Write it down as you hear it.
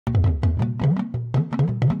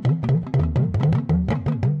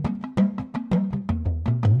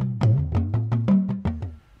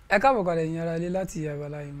Ekaabo kalẹ̀ yín ará ilé láti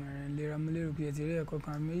abala ìmọ̀ràn ìlera. Mo lérò pé ẹ ti rí ẹ̀kọ́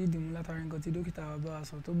kan méjì dìmú látàrí nǹkan tí dókítà wa bá wa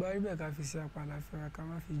sọ. Tó bá rí bẹ́ẹ̀ ká fi sí apá àlàáfíà ká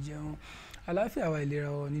má fi jẹun. Àlàáfíà wa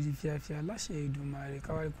ìlera wa ní di fíafíà láṣẹ Èdùmàrè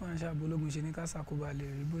káwá rí pé à ń ṣàbólógún ṣe ní kásàkóbá lè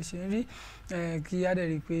rí bó ṣe ń rí. Kí á dẹ̀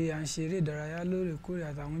rí pé à ń ṣe eré ìdárayá lóòrèkóòrè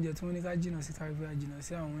àtàwọn oúnjẹ tí wọ́n ní ká jìnnà sí kárí pé a jìnnà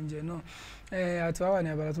sí àwọn oúnjẹ náà. Àti wá wà ní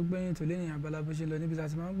abala tó gbẹ̀yìn tó lẹ́yìn abala bó ṣe lọ níbi tá a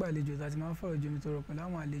ti máa ń gbàlejò tá a ti máa ń fọ̀rọ̀ jomitoro pẹ̀lú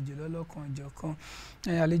àwọn àlejò lọ́lọ́kan ọ̀jọ̀kan.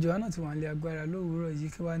 Àlejò wa náà ti wà nílé agbára lówùúrọ̀ yìí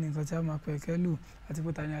kí wá ní nǹkan tí a máa pẹ̀kẹ́lù àti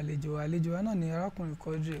pé ta ni àlejò wa náà ni arákùnrin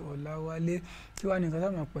Quadri Olawale kí wá ní nǹkan tí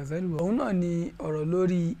a máa pẹ̀kẹ́lù. Òun náà ni ọ̀rọ̀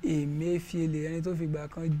lórí Emefiele ẹni tó fi ìgbà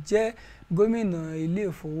kan jẹ́ gómìnà ilé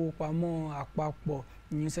ìfowópamọ́ àpapọ̀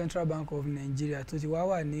ní Central Bank of Nigeria tó ti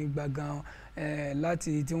wà ní gbàgán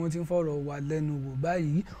láti tí wọ́n ti ń fọ̀rọ̀ wá lẹ́nu wò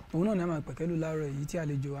báyìí. Òun náà ni a máa pẹ̀kẹ́lù láàárọ̀ yìí tí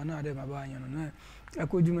àlejò wa náà dẹ̀ máa bá wa yànnà náà. Ẹ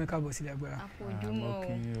kú ojúmọ́, ẹ káàbọ̀ sílé agbára. A kú ojúmọ́ o.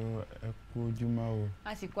 Ẹ kú ojúmọ́ o.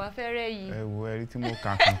 Àsìkò afẹ́rẹ́ yìí. Ẹ wo ẹrí tí mo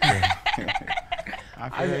kà kàn pẹ̀.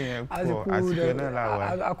 Afẹ́rẹ́ yẹn pọ̀ àsìkò náà là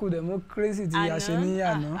wà. A kú democracy tí a ṣe ní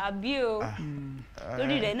àná. Àbí o.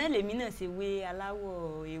 Lórí rẹ̀ náà lèmi náà ṣe wé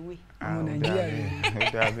aláwọ̀ ewé. Ọmọ Nàìjíríà rere. Ó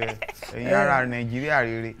dà bẹ́ẹ̀. Ẹ̀yin ará Nàìjíríà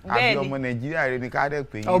rere. Àbí ọmọ Nàìjíríà rere ni ká dẹ̀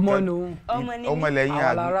pé yín. Ọmọ nù. Ọmọ lẹ́yìn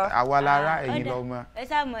àwa lára ẹ̀yin lọ́mọ. Ẹ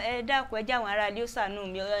sáàmù ẹ dákun ẹ jáwọn ará ilé ó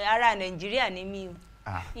ṣàánú mi ará Nàìjíríà ni mí o.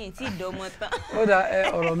 Yìí tí ìdọ́mọ tán. Ó dà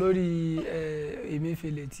ọ̀rọ̀ lórí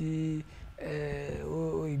Emefiele tí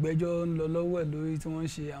ìgbẹ́jọ́ ń lọ lọ́wọ́ ẹ̀ lórí tí wọ́n ń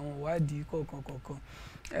ṣe àwọn ìwádìí kọ̀ọ̀kan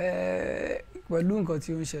pẹ̀lú nǹkan tí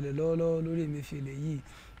ó ń ṣẹlẹ̀ lọ́wọ́lọ́wọ́ lórí Emefiele yìí.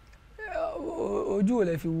 Ojú wo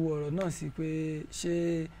lẹ fi wo ọ̀rọ̀ náà sí pé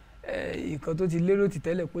ṣé nǹkan tó ti lérò ti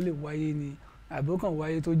tẹ́lẹ̀ pé ó lè wáyé ni àbí ó kàn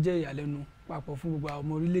wáyé tó jẹ́ ìyàlẹ́nu papọ̀ fún gbogbo àwọn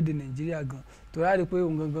ọmọ orílẹ̀-èdè Nàìjíríà gan tó rárí pé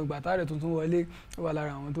òun gangan gbàtà rẹ̀ tuntun wọlé ó wà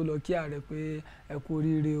lára àwọn tó lọ kí ààrẹ pé ẹ kú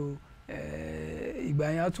oríire o ìgbà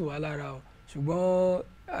yẹn á tù wá lára o ṣùgbọ́n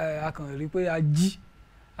a kàn rí pé a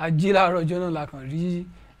jí láàárọ̀ ọjọ́ náà la kàn rí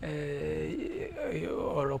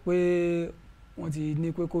ọ̀rọ̀ pé wọ́n ti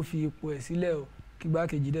ní pé kó fi ipò ẹ̀ sílẹ̀ o kí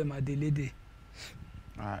gbákejì dẹ̀ máa dé léde.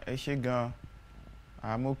 Ẹ ṣé gan-an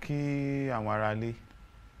àmọ́ kí àwọn aráalé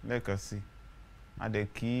lẹ́ẹ̀kan sí i a dẹ̀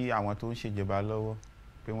kí àwọn tó ń ṣèjọba lọ́wọ́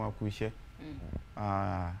pé wọ́n kú iṣẹ́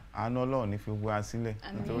àánú Ọlọ́run ní fi gbà sílẹ̀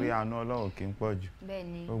nítorí àánú Ọlọ́run kì í pọ̀ jù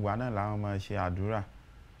gbogbo àná làwọn máa ṣe àdúrà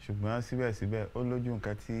ṣùgbọ́n síbẹ̀síbẹ̀ ó lójú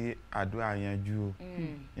nǹkan tí àdúrà yanjú o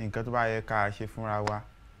nǹkan tó bá yẹ ká ṣe fúnra wa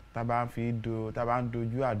tá bá ń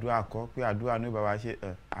dojú àdúrà kọ pé àdúrà ní bàbá ṣe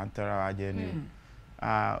à ń tẹra wa jẹ ni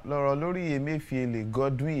lọ́rọ̀ lórí Emefiele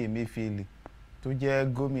Godwin Emefiele tó jẹ́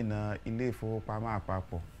gómìnà ilé ìfowópamọ́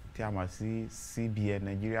àpapọ̀ tí a mọ̀ sí CBN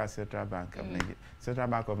Nigeria Central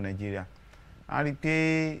Bank of Nigeria a rí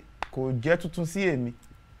pé kò jẹ́ tuntun sí èmi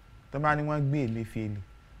tó bá ní wọ́n gbé Emefiele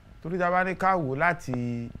torí tá bá ní ká wò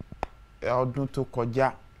láti ọdún tó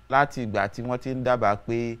kọjá láti ìgbà tí wọ́n ti ń dábàá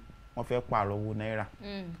pé wọ́n fẹ́ pààrọ̀ owó náírà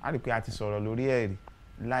a rí pé a ti sọ̀rọ̀ lórí ẹ̀rí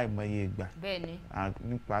láìmọye ìgbà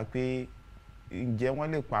nípa pé ǹjẹ́ wọ́n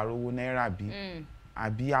lè pààrọ̀ owó náírà bí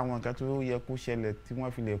àbí àwọn nǹkan tó yẹ kó ṣẹlẹ̀ tí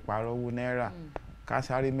wọ́n fi lè pààrọ̀ owó náírà ká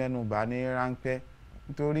sáré mẹ́nu bà ní ráńpẹ́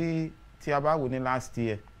nítorí tí a bá wò ní last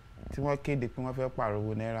year tí wọ́n kéde pé wọ́n fẹ́ pààrọ̀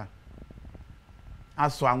owó náírà a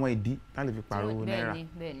sọ àwọn ìdí tá lè fi pààrọ̀ owó náírà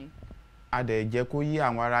a dẹ̀ jẹ́ kó yé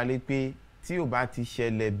àwọn aráalé pé tí ò bá ti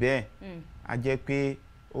ṣẹlẹ̀ bẹ́ẹ̀ a jẹ́ pé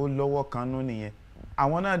ó lọ́wọ́ kan nú nìyẹn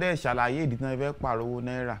àwọn náà dẹ̀ ṣàlàyé ìdí tí wọ́n fẹ́ pààrọ̀ owó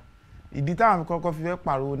náírà ìdí táwọn kọ́kọ́ fi fẹ́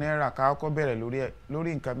pààrọ̀ owó náírà ká kọ́kọ́ bẹ̀rẹ̀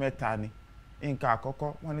lórí nǹkan mẹ́ta ni nǹkan àkọ́kọ́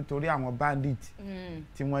wọ́n nítorí àwọn bandit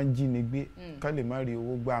tí wọ́n ń jí ni gbé kán lè má rí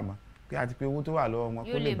owó gbà mọ́ pé àti pé owó tó wà lọ́wọ́ wọn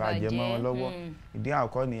kó lè bàjẹ́ mọ́ wọn lọ́wọ́ ìdí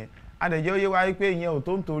àkọ́kọ́ nìyẹn adẹ̀jẹ́ ó yé wa pé ìyẹn ò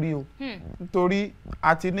tó nítorí o nítorí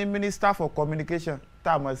a ti ní Minister for Communication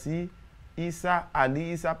tá a mọ̀ sí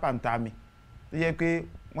Isa Pantami tó yẹ pé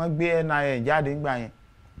wọ́n gbé NIN jáde ńgbà yẹn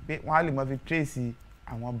pé wọ́n á lè mọ́ fi trace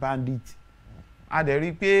àwọn bandit a dẹ̀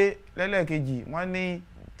rí pé lẹ́lẹ́kejì wọ́n ní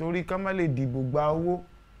torí kán má lè dìbò gba owó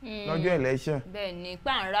lọ́jọ́ election bẹ́ẹ̀ni pé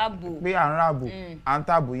à ń ràbò à ń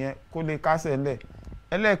tàbò yẹn kó lè kásẹ̀ ńlẹ̀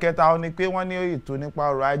ẹlẹ́ẹ̀kẹta ó ní pé wọ́n ní ètò nípa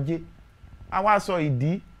ọrọ̀ ajé a wá sọ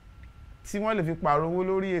ìdí tí wọ́n lè fi pààrọ̀ owó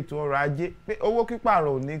lórí ètò ọrọ̀ ajé pé owó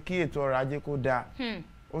pípààrọ̀ ò ní kí ètò ọrọ̀ ajé kó dáa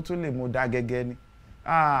ó tún lè mú dá gẹ́gẹ́ ni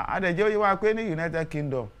adẹ̀jẹ́ ó yé wa pé ní United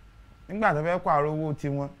Kingdom nígbà tó fẹ́ pààrọ̀ owó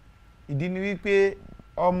tiwọn ìdí ni wípé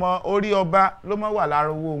ọmọ orí ọba ló mọ́ wà lára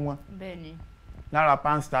owó wọn lára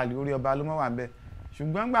pound sterling orí ọba ló mọ́ wà ń bẹ̀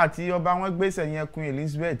ṣùgbọ́n gbà tí ọba wọn gbèsè yẹn Queen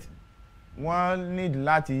Elizabeth wọ́n need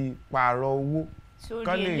láti pààrọ̀ owó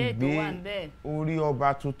kán lè gbé orí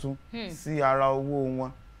ọba tuntun sí ara owó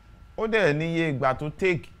wọn ó dẹ̀ níye ìgbà tó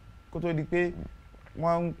take kó tó di pé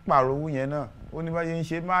wọ́n ń pààrọ̀ owó yẹn náà ó ní bá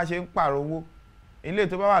ṣe ń pààrọ̀ owó ilé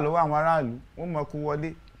tó bá wà lọ́wọ́ àwọn aráàlú wọ́n mọ̀ kó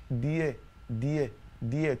wọlé díẹ̀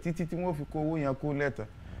díẹ̀ títí tí wọ́n fi kó owó yẹn kó lẹ́tàn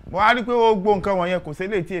mo wá rí pé ó gbó nǹkan wọ̀nyẹn kò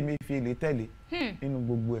ṣẹlẹ̀ tí Emefiele tẹ̀lé nínú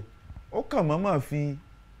gbogbo ẹ̀ ó kàn mọ́mọ́ fi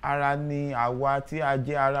ara ní àwa tí a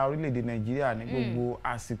jẹ́ ara orílẹ̀-èdè Nàìjíríà ní gbogbo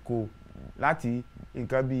àsìkò láti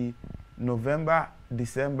nǹkan bíi November,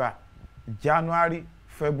 December, January,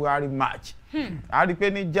 February, March a rí pé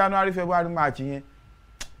ní January, February, March yẹn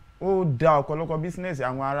ó da ọ̀pọ̀lọpọ̀ bísínẹ́sì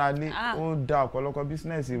àwọn aráalé ó da ọ̀pọ̀lọpọ̀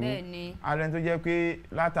bísínẹ́sì rú ara ẹni tó jẹ́ pé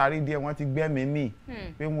látàrí díẹ̀ wọ́n ti gbẹ́mìí mì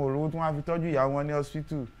pé wọn ò rówó tí wọ́n á fi tọ́jú ìyá wọn ní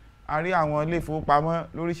hospital a rí àwọn ilé ìfowópamọ́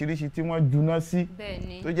lóríṣiríṣi tí wọ́n juná sí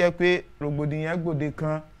tó jẹ́ pé rògbòdìyàn gbòde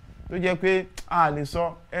kan tó jẹ́ pé a lè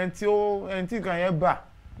sọ ẹni tí nǹkan yẹn bà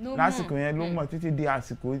lásìkò yẹn ló mọ̀ títí di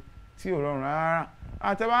àsìkò tí ò rọrùn rárá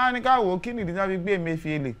àtẹ̀wá ní ká wò ó kí nìdí tí wọ́n fi gbé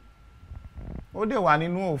Emefiele ó dẹ̀ wà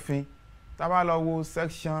nínú òfin tá bá lọ wo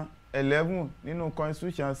section 11 nínú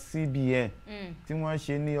constitution CBN tí wọ́n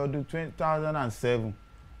ṣe ní ọdún 2007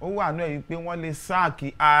 ó wà náà yìí pé wọ́n lè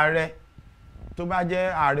sáàkì ààrẹ tó bá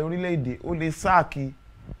jẹ́ ààrẹ orílẹ̀-èdè ó lè sáàkì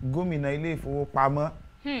gómìnà ilé ìfowópamọ́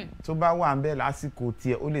tó bá wà ń bẹ̀ lásìkò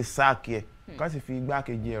tiẹ̀ ó lè sáàkì ẹ̀ kó sì fi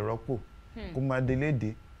igbákejì ẹ̀ rọ́pò kó mọ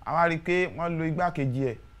délédé àwa rí i pé wọ́n lo igbákejì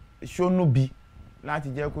ẹ̀ Ṣónúbí láti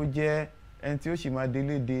jẹ́ kó jẹ́ ẹni tí ó sì mọ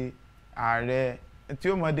délédé ààrẹ tí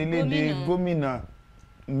ó mọ délédé gómìnà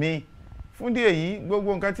mi fún dé èyí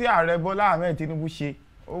gbogbo nǹkan tí ààrẹ Bọ́lá Ahmed Tinubu ṣe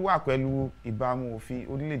ó wà pẹ̀lú ìbámu òfin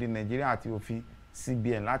orílẹ̀-èdè Nàìjíríà àti òfin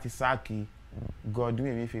CBN láti sáàkì Godwin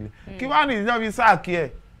Emefiele kí wàá ní ìjọba sáàkì ẹ̀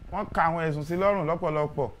wọ́n ka àwọn ẹ̀sùn sí lọ́rùn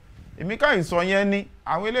lọ́pọ̀lọpọ̀ èmi kàn ìsọ yẹn ni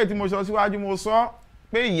àwọn eléyìí tí mo sọ síwájú mo sọ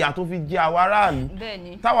pé ìyà tó fi jẹ àwọn aráàlú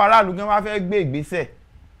táwọn aráàlú gan wá fẹ́ gbé ìgbésẹ̀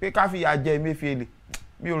pé ká fi ìyà jẹ Emefiele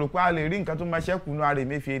mi ò rò pé a lè rí nǹkan tó máa ṣẹ́kùnú ara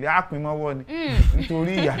Emefiele á pin mọ́wọ́ ni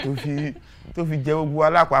nítorí ìyà tó fi jẹ gbogbo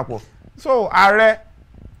alápapọ̀ so ààrẹ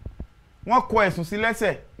wọ́n kọ ẹ̀sùn sí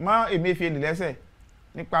lẹ́sẹ̀ mọ́ Emefiele lẹ́sẹ̀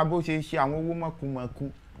nípa bó ṣe ṣe àwọn owó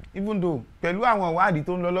mọ̀kùmọ̀kù even though pẹ̀lú àwọn ìwádìí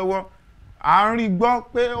tó ń lọ lọ́wọ́ à ń rí gbọ́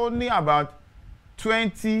pé ó ní about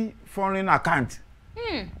 20 foreign account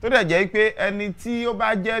tó dẹ̀ jẹ́ pé ẹni tí ó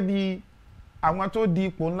bá jẹ́ bí àwọn tó di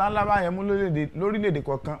ipò ńláńlá báyẹn mú lórílẹ̀‐èdè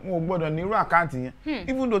kọ̀ọ̀kan wọn ò gbọ́dọ̀ nírú àkáǹtì yẹn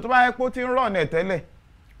even though tó bá yẹ pé ó ti ń rọ̀ọ̀nù ẹ̀ tẹ́lẹ̀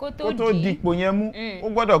kó tó di ipò yẹn mú ó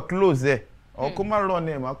gbọ́dọ̀ close ẹ̀ ọ̀ kó má rọ̀ọ̀nù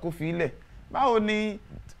ẹ̀ mọ́ kó fi ilẹ̀ báwo ni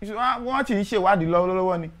wọ́n ti ń ṣèwádìí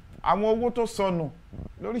lọ́wọ́lọ́wọ́ ni àwọn owó tó sọnù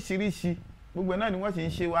lóríṣiríṣi gbogbo náà ni wọ́n ti ń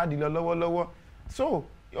ṣèwádìí lọ́wọ́lọ́wọ́ so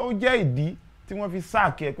ó jẹ́ ìdí tí wọ́n fi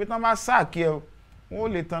sáàkì ẹ̀ pé tí wọ́n bá sáàkì ẹ̀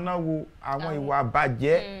wọ́n lè tanná wo àwọn ìwà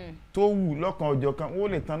àbàjẹ́ tó wù lọ́kàn ọjọ́ kan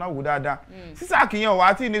wọ́n lè tanná wo dáadáa sísáàkì yẹn wà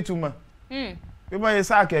á tí nítumọ̀ pé wọ́n yẹ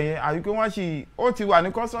sáàkì yẹn àbí pé wọ́n sì ó ti wà ní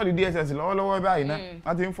kọ́sọ́ọ̀dì DSS lọ́wọ́lọ́wọ́ báyìí náà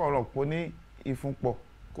wọ́n ti ń fọ̀rọ̀ pọ̀ ní ìfúnpọ̀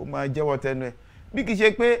kó máa jẹ́wọ́ tẹnu ẹ̀ bí kì í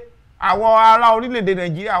ṣe pé àwọn ará orílẹ̀-èdè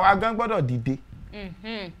Nàìjíríà wa gan gbọ́dọ̀ dìde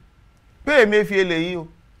pé Emefiele yìí o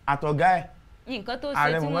àtọ̀gá ẹ̀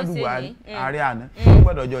ààrẹ Muhammadu Buhari ààrẹ àná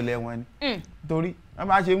gbọ́dọ̀ jọ lẹ̀ wọ́n ni torí wọ́n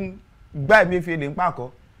bá ṣe ń gbá Emefiele ń pàkọ́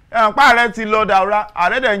ẹ̀hàn pààrẹ ti lọ dàrúra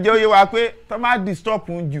ààrẹ dẹ̀ ń jẹ́ òye wa pé tó má disturb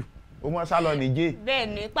ń jù ó mọ́ sá lọ nìjẹ́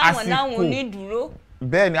bẹ́ẹ̀ni páwọn láwọn onídùúró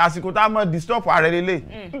bẹ́ẹ̀ni àsìkò tá a mọ́ disturb ààrẹ lélẹ̀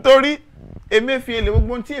nítorí Emefiele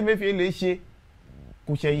gbogbo tí Emefiele ṣe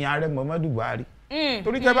kò ṣẹ̀yìn ààrẹ Muhammadu Buhari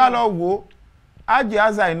torí tẹ́ bá lọ wò ó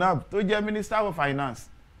Hajiya Zainab tó jẹ́ Minister of Finance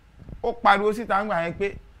ó pariwo síta ń gbà yẹn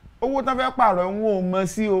pé owó tán fẹ́ pààrọ̀ ń wò ó mọ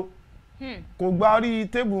sí o kò gba orí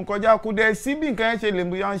tébù kọjá kó dẹ̀ síbi nǹkan yẹn ṣe lè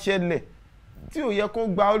mú yán ṣẹlẹ̀ tí ò yẹ kó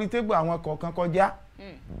gba orí tébù àwọn kọ̀ọ̀kan kọjá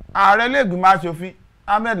ààrẹ lẹ́gbìmọ̀ aṣòfin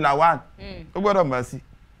Ahmed Lawan ó gbọ́dọ̀ mọ̀ sí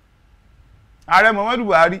ààrẹ Muhammadu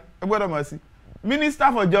Buhari ó gbọ́dọ̀ mọ̀ sí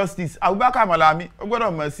Minister for Justice Abubakar Malami ó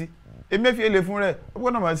gbọ́dọ̀ mọ̀ sí Emefiele fún rẹ̀ ó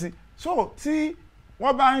gbọ́dọ̀ mọ̀ sí so tí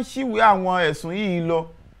wọ́n bá ń ṣíwèé àwọn ẹ̀sùn yìí lọ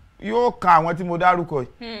yóò kan àwọn tí mo dárúkọ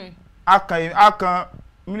yìí akan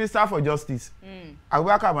Minister for Justice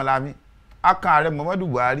Abubakar Malami akan ààrẹ Muhammadu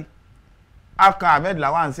Buhari akan Ahmed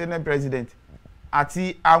Lawan Senate President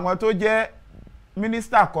àti àwọn tó jẹ́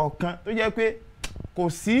mínísítà kọ̀ọ̀kan tó jẹ́ pé kò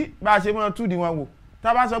sí bá a ṣe mọ́ túdì wọn wò tá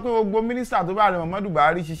a bá sọ pé gbogbo mínísítà tó bá ààrẹ Muhammadu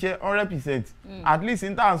Buhari ṣiṣẹ́ 100% at least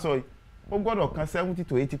ní tà ń sọ yìí ó gbọ́dọ̀ kan 70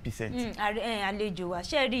 to 80%. àlejò wa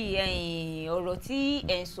ṣe rí ọ̀rọ̀ tí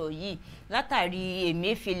ẹ̀ ń sọ yìí látàrí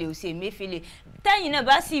Emefiele ò sí Emefiele tẹ́yìn náà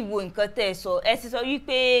bá sì wo nǹkan tẹ́ ẹ sọ ẹ sì sọ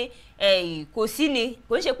wípé kò sí ni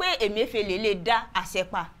kò ń ṣe pé Emefiele lè dá àṣẹ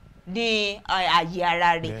pa ní ààyè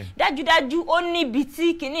ara rẹ̀ dájúdájú ó níbi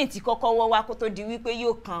tí kinní ti kọ́kọ́ wọ́ wá kó tó di wípé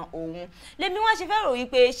yóò kan òun lèmi wọ́n ṣe fẹ́ rò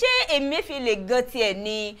wípé ṣé Emefiele gan tiẹ̀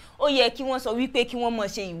ni ó yẹ kí wọ́n sọ wípé kí wọ́n mọ̀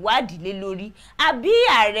ṣe ìwádìí lé lórí àbí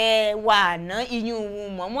ààrẹ wa àná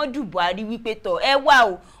iyún Muhammadu Buhari wípé tọ̀ ẹ wá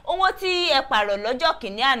o owó tí ẹ pààrọ̀ lọ́jọ́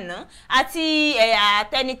kìíní àná àti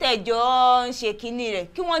àtẹnitẹ́jọ́ ń ṣe kínní rẹ̀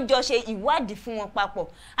kí wọ́n jọ ṣe ìwádìí fún wọn papọ̀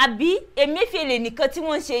àbí Emefiele nìkan tí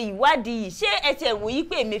wọ́n ṣe ìwádìí yìí ṣé ẹ ti ẹ̀wò yí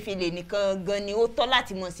pé Emefiele nìkan gan ni ó tọ́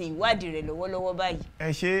láti mọ̀ ṣe ìwádìí rẹ̀ lọ́wọ́lọ́wọ́ báyìí.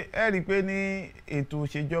 ẹ rí i pé ní ètò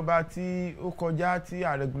òṣèjọba tí ó kọjá tí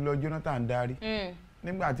ààrẹ Goodluck Jonathan darí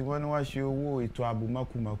nígbà tí wọ́n ní wọ́n ṣe owó ètò ààbò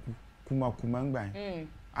kùmọ̀kùmọ̀ ń gbà yẹn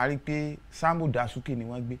a rí i pé Sambo Dasuki ni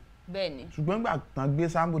wọ́n gbé ṣùgbọ́n nígbà tán gbé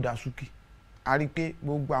Sambo Dasuki a rí i pé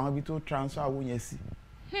gbogbo àwọn ibi tó transfer owó yẹn sí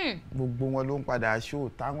gbogbo wọn ló ń padà ṣó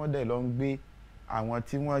táwọn dẹ̀ lọ ń gbé àwọn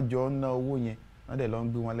tí wọ́n jọ ń ná owó yẹn wọ́n dẹ̀ lọ ń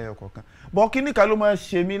gbé wọn lẹ́yọ kọ̀ọ̀kan bọ́ kíní kan ló máa ń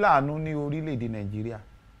ṣe mí láàánú ní orílẹ̀-èdè Nàìjíríà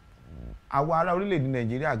àwọn ará orílẹ̀-èdè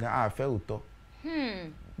Nàìjíríà gan àfẹ́ òótọ́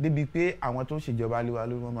débi pé àwọn tó ń ṣèjọba lé wa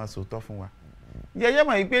ló máa sòótọ́ fún wa yẹyẹ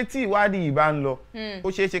mọ̀ yìí pé tí ìwádìí yìí bá ń lọ ó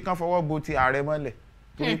ṣeé ṣe kán fọwọ́ bo ti ààrẹ mọ́lẹ̀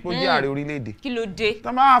torí pé ó jẹ́ ààrẹ orílẹ̀-èdè kí ló dé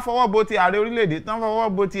tán bá fọwọ́ bo ti ààrẹ orílẹ̀-èdè tán fọwọ́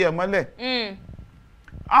bo ti ẹ̀ mọ́lẹ̀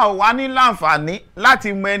a ò wá ní láǹfààní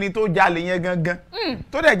láti mọ ẹni tó jalè yẹn gangan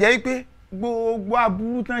tó dẹ̀ jẹ́ pé gbogbo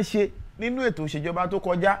aburú tán ṣe nínú ètò ìṣèjọba tó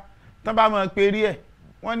kọjá tán bá mọ̀ pé rí ẹ̀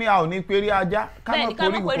wọ́n ní a ò ní pé rí ajá ká mọ̀ pé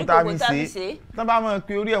orí kòkòtà mi ṣe tán bá mọ̀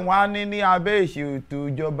pé orí ẹ̀ wọ́n á ní abẹ́ ètò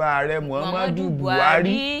ìjọba ààrẹ Muhammadu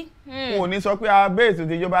Buhari wọn ò ní sọ pé abẹ́ ètò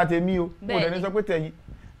ìjọba tèmi o wọn ò dẹ̀ ní sọ pé tẹ̀yìn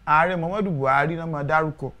ààrẹ Muhammadu Buhari náà máa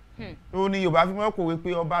dárúkọ ó ní Yorùbá fi mọ́ kòwé pé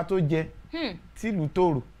ọba tó jẹ tìlú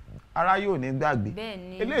tòrò ara yóò ní gbàgbé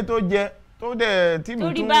eléyìí tó jẹ tó dẹ̀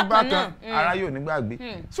tìlú tún bákan ara yóò ní gbàgbé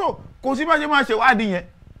so kò sí bá ṣe máa ṣe wádìí yẹn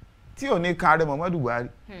tí ò ní kan ààrẹ Muhammadu Buhari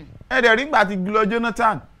ẹ̀dẹ̀ rí gbà tí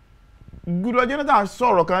Goodluck Jonathan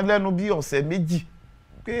sọ̀rọ̀ kan lẹ́nu bí ọ̀sẹ̀ méjì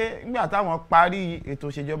pé nígbà táwọn parí ètò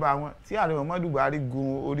ìṣèjọba wọn tí ààrẹ Muhammadu Buhari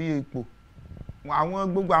gun orí ipò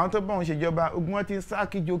àwọn gbogbo àwọn tó bá wọn ṣèjọba ogun wọn ti sá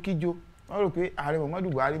kíjokíjo wọ́n rò pé ààrẹ Muhammadu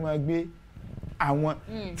Buhari máa gbé àwọn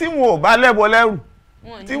tí wọn ò bá lẹ́bọ lẹ́rù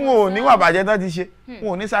tí wọn ò níwà bàjẹ́ tán ti ṣe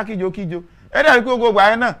wọn ò ní sá kíjokíjo ẹ̀dẹ̀ rí pé gbogbo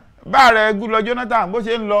ààrẹ náà bá ààrẹ Goodluck Jonathan bó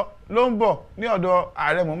ṣe ń ló ń bọ̀ ní ọ̀dọ̀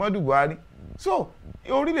ààrẹ Muhammadu Buhari so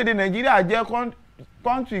orílẹ̀-èdè Nàìjíríà jẹ́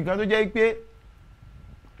kọ́ńtì kan tó jẹ́ pé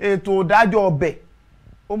ètò ìdájọ́ ọbẹ̀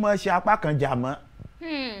ó máa ṣe apá kan jà mọ́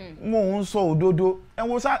mò ń sọ òdodo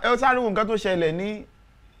ẹ sáré wo nǹkan tó ṣẹlẹ̀ ní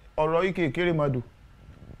ọ̀rọ̀ Ike Ìkérémọdò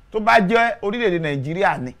tó bá jẹ́ orílẹ̀-èdè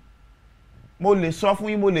Nàìjíríà ni mo lè sọ fún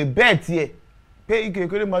yín mo lè bẹ́ẹ̀ tiẹ̀ pé Ike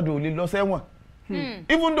Ìkérémọdò ò lè lọ sẹ́wọ̀n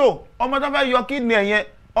even though ọmọ tó fẹ́ yọ kídìní ẹ̀ yẹn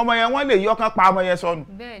ọmọ yẹn wọ́n lè yọ kán pa ọmọ yẹn sọnù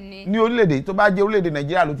ní orílẹ̀-èdè tó bá jẹ́ orílẹ̀-èdè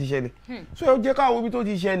Nàìjíríà ló ti ṣẹlẹ̀ so ó jẹ́ káwọn ibi tó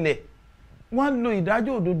ti ṣẹlẹ̀ wọ́n lo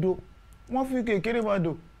ìdájọ́ òdodo wọ́n fún Ike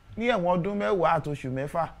Ìkérémọdò ní ẹ̀wọ̀n ọdún 10 àtoṣù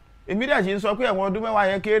 6 èmi dẹ̀ sì ń sọ pé ẹ̀wọ̀n ọdún 10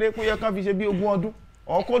 yẹn kéré kó yẹ kán fi ṣe bí 20 ọdún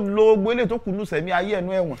ọkọ̀ lo gbélé tó kù lùsẹ̀mí ayé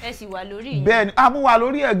ẹnu ẹ̀wọ̀n ẹ sì wà lórí yìí bẹ́ẹ̀ ni a mú wa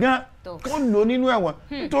lórí ẹ̀ gan kó lò nínú ẹ̀wọ̀n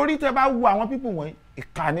nítorí tẹ́ bá wo àwọn pípù wọ̀nyí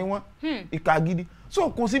ìkà ni wọ́n ìkà gidi so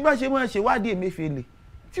kò sí bá ṣe máa ṣèwádìí Emefiele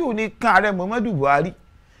tí ò ní kan ààrẹ Muhammadu Buhari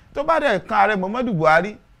tó bá dẹ̀ kan ààrẹ Muhammadu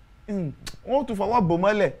Buhari wọ́n tún fọwọ́ bò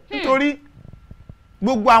mọ́lẹ̀ nítorí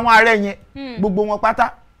gbogbo àwọn ààrẹ yẹn gbogbo wọn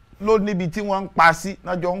pátá ló níbi tí wọ́n ń pa sí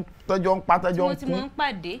tọ́jọ́ ń pa tọ́jọ́ ń kú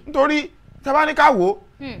nítorí tẹ́báníkà wò ó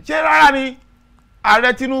ṣé rárá ni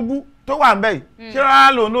ààrẹ Tinubu tó wà ń bẹ̀ yìí ṣé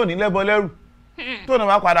rárá lòun náà ní lẹ́bọ lẹ́rù tó náà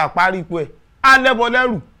bá padà parí ipò ẹ̀ á lẹ́bọ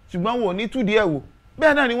lẹ́rù ṣùgbọ́n wò ní túdí ẹ̀ wò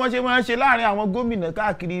bẹ́ẹ̀ náà ni wọ́n ṣe máa ń ṣe láàrin àwọn gómìnà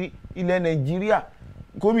káàkiri ilẹ̀ Nàìjíríà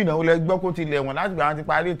gómìnà olè gbọ́ kó ti lẹ̀ wọ́n láti gbà wọ́n ti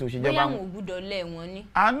parí ètò ìṣèjọba wọn. bóyá wọn ò gbọ́dọ̀ lẹ̀ wọ́n ni.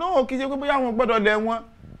 àná kì í ṣe pé bóyá wọn gbọ́dọ̀ lẹ̀ wọ́n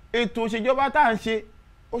ètò ìṣèjọba tá à ń ṣe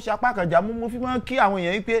ó ṣe apá kan jà mo fi máa ń kí àwọn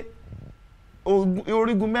èèyàn yìí pé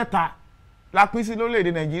orígun 3 la pín sí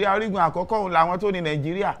lórílẹ̀‐èdè Nàìjíríà orígun àkọ́kọ́ làwọn tó ní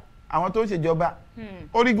Nàìjíríà àwọn tó ń ṣèjọba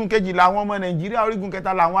orígun kejì làwọn ọmọ Nàìjíríà orígun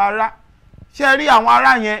kẹta làwọn ará ṣe rí àwọn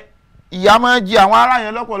ará yẹn ìyà máa ń jẹ àwọn ará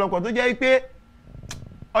yẹn lọ́pọ̀lọpọ̀ tó jẹ́ pé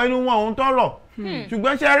inú wọn òun tọrọ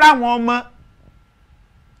ṣùgbọ́n ṣe rí àwọn ọmọ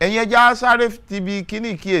ẹ̀yin ẹja sáré ti bi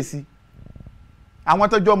kíní kíyèsí àwọn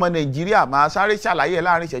tó jọ ọmọ Nàìjíríà máa sáré ṣàlàyé ẹ̀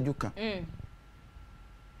láàrin ìṣẹ́jú kan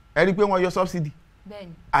ẹ rí i pé wọ́n yọ subsidy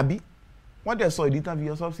àbí wọ́n dẹ̀ sọ ìdí tán fi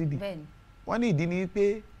yọ subsidy wọ́n ní ìdí ni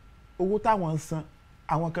pé owó táwọn ń san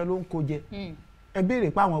àwọn kan ló ń kó jẹ ẹ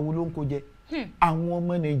béèrè pé àwọn wo ló ń kó jẹ àwọn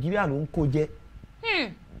ọmọ Nàìjíríà ló ń kó jẹ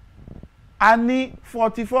a ní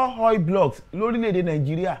 44 oil blocks lórílẹ̀‐èdè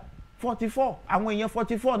Nàìjíríà 44 àwọn èèyàn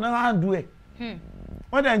 44 náà hàndù ẹ̀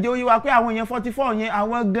wọ́n dẹ̀ ń jẹ́ oyé wa pé àwọn èèyàn 44 yẹn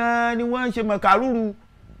àwọn gan-an ni wọ́n ń ṣe mọ̀kàrúrú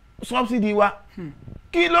subsidy wa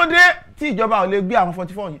kí ló dé tí ìjọba ò lè gbé àwọn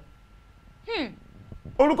 44 yẹn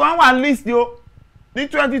orúkọ wọn wà list o ní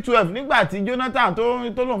 2012 nígbà tí Jonathan tó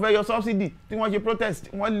lòun fẹ́ yọ subsidy tí wọ́n ṣe protest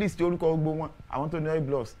wọ́n list orúkọ gbogbo wọn àwọn tó ní oil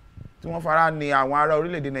blocks tí wọ́n fara ní àwọn ará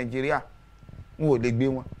orílẹ̀-èdè Nàìjíríà wọn ò lè gbé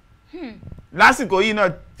wọn lásìkò yìí náà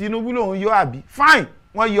Tinubu lòun yọ àbí fine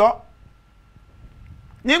wọ́n yọ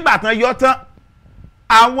nígbà tán yọ tán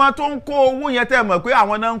àwọn tó ń kó owó yẹn tẹ́ mọ̀ pé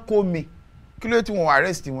àwọn náà ń kó mi kí ló tí wọ́n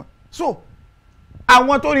arrest wọn so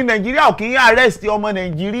àwọn tó ní Nàìjíríà ò kì í arrest ọmọ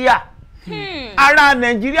Nàìjíríà ara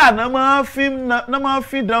Nàìjíríà náà máa ń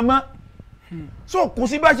fi dán mọ́ so kò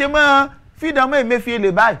sí bá ṣe máa fi dán mọ́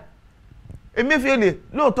Emefiele báyìí Emefiele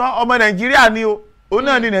lóòótọ́ ọmọ Nàìjíríà ni o òun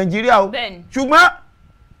náà ní Nàìjíríà o ṣùgbọ́n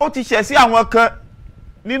ó ti ṣẹ̀ sí àwọn kan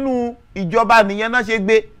nínú ìjọba nìyẹn náà ṣe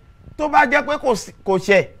gbé tó bá jẹ́ pé kò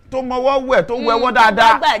ṣẹ̀ tó mọwọ́ wẹ̀ tó wẹwọ́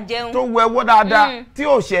dáadáa tí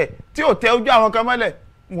ò ṣẹ̀ tí ò tẹ ojú àwọn kan mọ́lẹ̀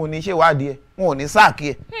wọn ò ní ṣèwádìí ẹ̀ wọn ò ní sáàkì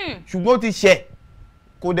ẹ̀ ṣùgbọ́n ó ti ṣẹ̀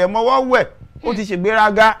kò dẹ̀ mọwọ́ wẹ̀ ó ti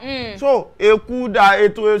ṣègbéraga so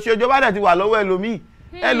ètò ìṣèjọba dẹ̀ ti wà lọ́wọ́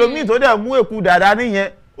ẹlòmíì tó dẹ̀ mú èkú dàda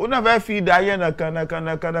nìyẹn ó náà fẹ́ fi ìdá yẹn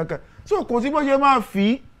nàkànàkànàkàn so kò sí bó ṣe máa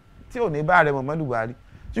fi tí ò ní bá ààrẹ Muhammadu Buhari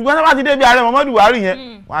ṣùgbọ́n tó bá ti débi ààrẹ Muhammadu Buhari yẹn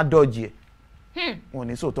wọ́n á dọ̀jì ẹ̀ wọn ò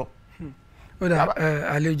ní sòótọ́. ó dà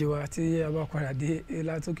àlejò wa tí a bá padà dé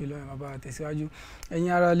látòkè lọ́yìn máa bá a tẹ̀síwájú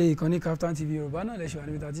ẹ̀yin ará ilé ìkànnì Kaftan TV Yorùbá náà lẹ́sẹ̀ wà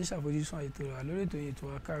níbi tá a ti ń ṣàfojúsùn ètò rà lórí ètò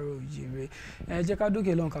Kaaro Oojire ẹ jẹ́ ká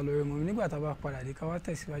dókè lọ́nkà lórí mọ̀ nígbà tá a bá padà dé ká wá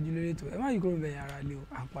tẹ̀síwájú lórí ètò ẹ má yí kúrò bẹ̀yìn ará ilé o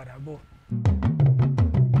à ń padà bọ̀.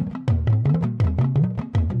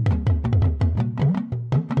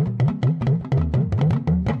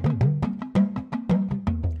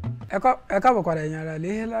 ẹ káàbọ̀ padà ẹ̀yin ará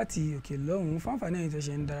ilé láti òkè lọ́hùn-ún fáǹfààní ẹ̀yin tó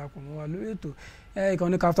ṣe ń darapọ̀ mọ́ wa lórí ètò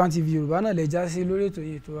ìkànnì Kaftan TV Yorùbá náà lè já sí lórí ètò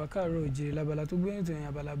yìí ètò Kaaro Oojire lábala tó gbé ètò yẹn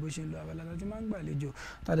abala bó ṣe ń lọ abala láti máa ń gbàlejò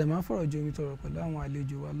tàdé máa ń fọ̀rọ̀ jomitoro pẹ̀lú àwọn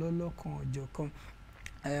àlejò wa lọ́lọ́kan ọ̀jọ̀kan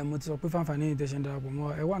mo ti sọ pé fáǹfààní ẹ̀yin tó ṣe ń darapọ̀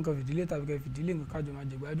mọ́ ẹ wá nǹkan fìdílé tàbí kẹ́ fìdílé nǹkan kájọ máa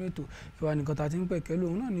jẹ̀gbádùn ètò ìwà nìkan tá a ti ń pẹ̀kẹ́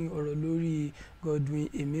lóhun náà ni ọ̀rọ̀ lórí Godwin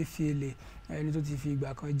Emefiele ẹni tó ti fi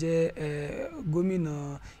ìgbà kan jẹ́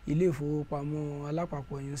gómìnà ilé ìfowópamọ́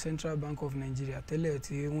alápapọ̀ yìí Central Bank of Nigeria tẹ́lẹ̀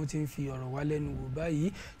tí wọ́n ti ń fi ọ̀rọ̀ wá lẹ́nu wò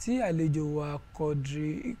báyìí tí àlejò wa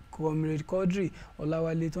Comrade Quadri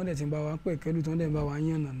Olawale tó ń dẹ̀ ti bá wa pẹ̀kẹ́lù tó ń dẹ̀ bá wa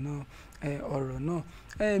yànnàná ọ̀rọ̀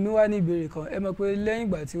náà mi wá ní ìbéèrè kan ẹ mọ̀ pé lẹ́yìn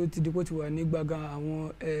ìgbà tí ó ti di kó ti wà ní gbàgán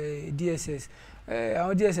àwọn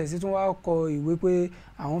DSS tún wá kọ ìwé pé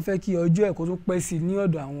àwọn fẹ́ kí ọjọ́ ẹ̀kọ́ tó pẹ́ sí ní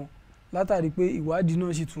ọ̀dọ̀ àwọn látàrí pé ìwádìí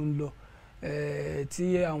náà sì tún lọ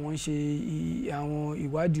tí àwọn ń ṣe àwọn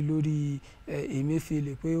ìwádìí lórí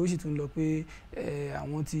Emefiele pé ó sì tún lọ pé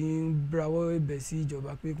àwọn ti ń brawọ́ ẹ̀bẹ̀ sí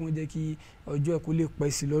ìjọba pé kí wọ́n jẹ́ kí ọjọ́ ẹ̀kọ́ lè pẹ́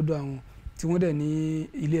sí lọ́dọ̀ àwọn tí wọ́n dẹ̀ ní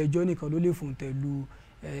ilé ẹjọ́ nìkan ló lè fòǹtẹ̀ lu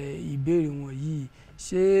ìbéèrè wọn yìí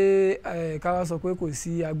ṣé ká wá sọ pé kò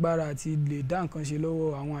sí agbára àti lè dá nǹkan ṣe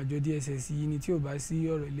lọ́wọ́ àwọn àjọ DSS yìí ni tí ò bá sí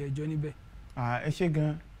ọ̀rọ̀ ilé ẹjọ́ níbẹ̀. ẹ ṣe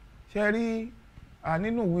gan ṣe rí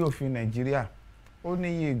nínú ìwé òfin Nàìjíríà ó ní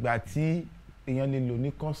iye ìgbà tí èèyàn lè lò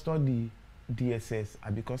ní custody DSS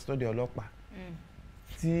àbí custody ọlọ́pàá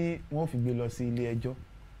tí wọ́n fi gbé lọ sí ilé ẹjọ́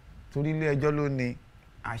torí ilé ẹjọ́ ló ní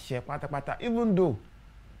àṣẹ pátápátá even though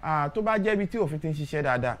tó bá jẹ́ ibi tí òfin ti ń ṣiṣẹ́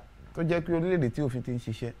dáadáa tó jẹ́ pé orílẹ̀-èdè tí òfin ti ń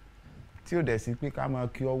ṣiṣẹ́ tí ò dẹ̀ sí pé ká máa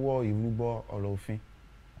kí ọwọ́ ìrúbọ ọ̀rọ̀ òfin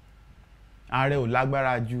ààrẹ ò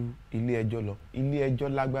lágbára ju ilé ẹjọ́ lọ ilé ẹjọ́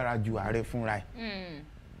lágbára ju ààrẹ fúnra ẹ̀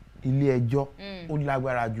ilé ẹjọ́ ó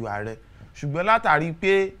lágbára ju ààrẹ ṣùgbọ́n látàrí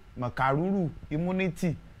pé mọ̀kàrúrù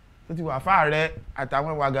immunity tó ti wà fáàrẹ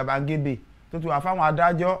àtàwọn wàgàbàgebè tó ti wà fáwọn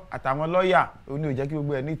adájọ́ àtàwọn lọ́ọ̀yà ó ní ò jẹ́ kí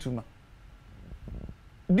gbogbo ẹ̀ ní ìtumọ̀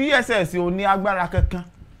DSS ò ní agbára kankan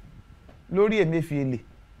lórí Emefiele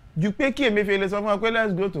ju pé kí Emefiele sọ fún wọn pé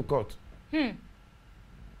let's go to court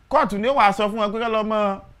court ni ó wàá sọ fún wọn pé kí wọ́n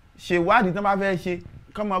máa ṣèwádìí tó bá fẹ́ ṣe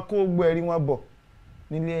kí wọ́n máa kó gbogbo ẹ̀rí wọn bọ̀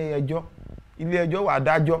nílé ẹjọ́ ilé ẹjọ́ wà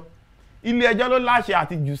dájọ́ ilé ẹjọ́ ló láṣẹ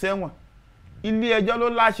àti jù sẹ́wọ̀n ilé ẹjọ́ ló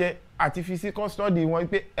láṣẹ àti fi sí custody wọn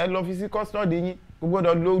pé ẹ lọ fi sí custody yín kò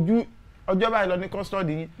gbọdọ̀ lójú ọjọ́ báyìí lọ ní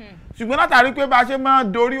custody yín ṣùgbọ́n látàrí pé bá a ṣe máa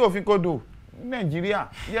dorí òfin kodò ní Nàìjíríà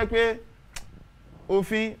yẹ pé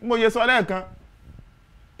òfin mo yẹ sọ lẹ́ẹ̀kan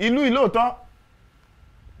ìlú ìlóòótọ́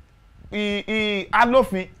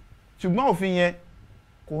alófin ṣùgbọ́n òfin yẹn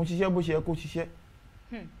kò ń ṣiṣẹ́ bó ṣe yẹ kó ṣiṣẹ́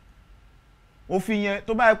òfin yẹn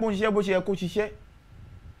tó bá yẹ kó ń ṣiṣẹ́ bó ṣe yẹ kó ṣiṣẹ́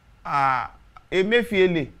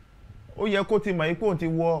Emefiele ó yẹ kó ti mọ̀ yí pé òun ti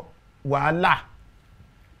wọ wàhálà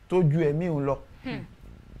tó ju ẹ̀mí òun lọ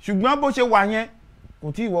ṣùgbọ́n bó ṣe wà yẹn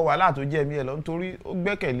kò tí ì wọ wàhálà tó jẹ́ ẹ̀mí ẹ̀ lọ nítorí ó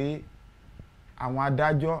gbẹ́kẹ̀lé àwọn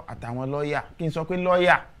adájọ́ àtàwọn lọ́ọ̀yà kí n sọ pé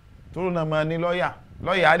lọ́ọ̀yà tó rò náà mọ ní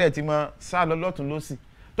lọ́ọ̀yà á dẹ̀ ti mọ sá lọ lọ́tún lọ́sì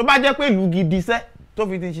tó bá jẹ́ pé ìlú gidi iṣẹ́ tó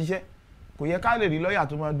fi ti ṣiṣẹ́ kò yẹ ká lè rí lọ́ọ̀yà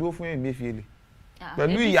tó máa dúró fún Emefiele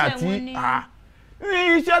pẹ̀lú ìyà tí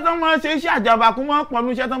iṣẹ́ tó máa ṣe iṣẹ́ àjàbàkú máa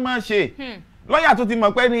pọnú iṣẹ́ tó máa ṣe lọ́ọ̀yà tó ti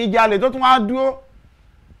mọ̀ pé ní jalè tó tún wá dúró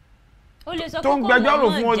tó ń gbẹjọ́rò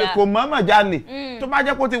fún olè kò mọ̀ọ́mọ̀ jalè tó bá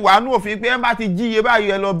jẹ́ kó ti wà nú òfin pé ẹ bá ti jíye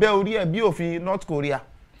báyìí ẹ lọ bẹ́ orí ẹ̀ bí òfin North Korea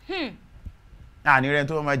àní rẹ̀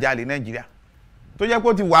tó máa jalè Nàìjíríà tó jẹ́ pé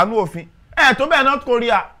ó ti wà ní òfin tó bẹ́ẹ̀ North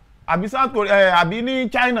Korea àbí South Korea àbí ní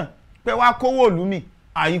China pé wá kówó ìlú mi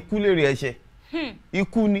àìkú lèrè ẹ̀ṣẹ̀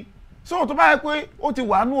ikú ni so tó bá yẹ pé ó ti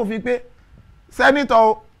wà ní òfin pé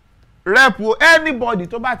senator rep anybody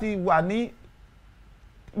tó bá ti wà ní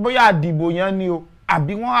bóyá àdìbò yẹn ni o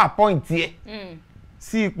àbí wọ́n appoint ẹ̀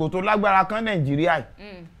sí ipò tó lágbára kan Nàìjíríà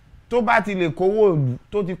yìí tó bá ti lè kówó ìlú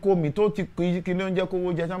tó ti kó mi tó ti kí ló ń jẹ́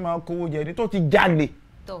kówó jẹ sọ́mọ́ kówó jẹ ni tó ti jalè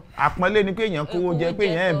àpọ́nlé ni pé èèyàn kówó jẹ pé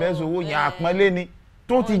èèyàn ẹ̀bẹ́ sowó yẹn àpọ́nlé ni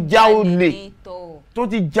tó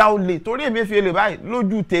ti já olè torí Emefiele báyìí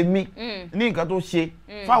lójú tèmi ní nǹkan tó ṣe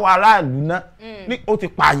fáwọn aráàlú náà ní ó ti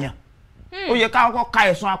pààyàn ó yẹ ká kọ́kọ́ ka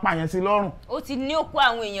ẹ̀sùn apààyàn sí lọ́rùn ó ti ní òkú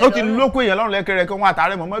àwọn èèyàn lọ́rùn ó ti lókù èèyàn lọ́rùn lẹ́kẹrẹ kí wọ́n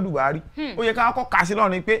àtàrẹ Muhammadu Buhari ó yẹ ká kọ́kọ́ ka sí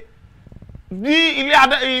lọ́rùn ni pé bí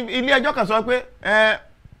ilé ẹjọ́ kan sọ pé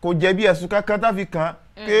kò jẹ̀bi ẹ̀sùn kankan tó fi kàn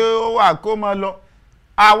kí ó wà kó máa lọ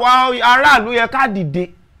àwa aráàlú yẹ ká dìde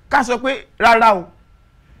ká sọ pé rárá o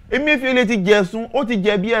Emefiele ti jẹ̀sùn ó ti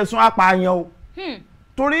jẹ̀bi ẹ̀sùn apààyàn o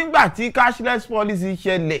torí ńgbà tí cashless policy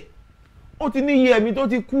ṣẹlẹ̀ ó ti ní iye ẹ̀mí tó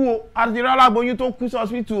ti kú o àti rẹ́ aláboyún tó kú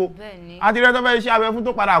hospital o àti rẹ́ tó fẹ́ ṣe abẹ fún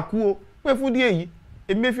tó padà kú o pé fún díẹ̀ yìí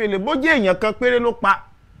Emefiele bó jẹ́ èèyàn kan péré ló pa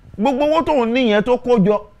gbogbo owó tóun níyẹn tó kó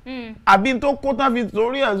jọ àbí tó kó tán fi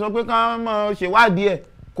torí ẹ̀ sọ pé ká máa ṣèwádìí ẹ̀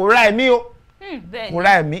kò ra ẹ̀mí o kò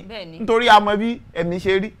ra ẹ̀mí nítorí a mọ bí ẹ̀mí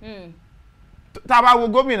ṣe rí tá a bá wo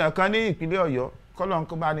gómìnà kan ní ìpínlẹ̀ Ọ̀yọ́ kọ́lọ́n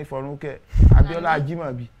kó bá ní fọ̀rúnkẹ́ Abíọ́lá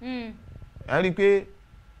Ajímọ̀bí ẹ rí i pé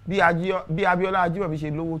bí Abíọ́lá Ajímọ̀bí ṣe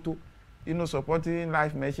lówó tó inú supporting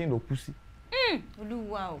life machine ló kú sí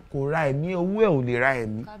Olúwa o kò ra ẹ̀mí owó ẹ̀ ò lè ra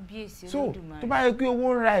ẹ̀mí so tó bá yẹ kí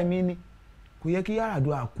owó ń ra ẹ̀mí ni kò yẹ kí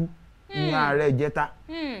Yar'Adua kú ní ààrẹ ìjẹta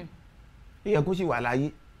ó yẹ kó sì wà láyé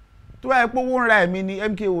tó bá yẹ pé owó ń ra ẹ̀mí ni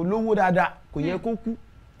MKO lówó dáadáa kò yẹ kó kú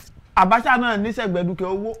Abacha náà níṣẹ̀gbẹ́dúkẹ́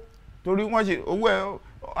owó torí wọ́n ṣe owó ẹ̀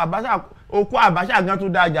Abacha okó Abacha gan tó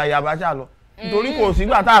dáa jà Abacha lọ nítorí kò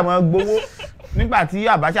sígbà tá a máa gbowó nígbà tí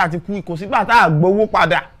Abacha ti kú kò sígbà tá a gbowó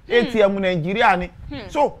padà ATM Nàìjíríà ni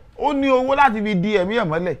so ó ní owó láti fi di ẹ̀mí ẹ̀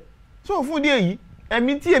mọ́lẹ̀ so fún díẹ̀ yìí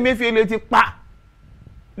ẹ̀mí tí Emefiele ti pa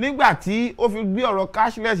nígbà tí ó fi gbé ọ̀rọ̀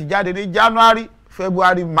cashless jáde ní January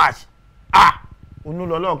February March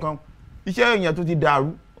onúlọ́lọ́kan iṣẹ́ èèyàn tó ti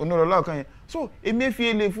dàrú onúlọ́lọ́kan yẹn so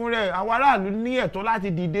Emefiele fún rẹ̀ àwọn aráàlú ní ẹ̀tọ́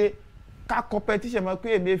láti dìde ká competition mọ́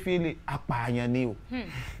pé Emefiele apààyàn ni o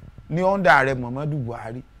ní under ààrẹ Muhammadu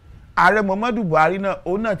Buhari ààrẹ Muhammadu Buhari náà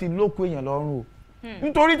òun náà ti lóko èèyàn lọ́rùn o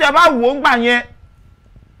nítorí tẹ bá wò ó ń gbà yẹn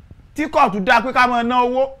tí kóòtù dá pé ká máa ná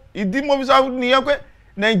owó ìdí mo fi sọ nìyẹn pé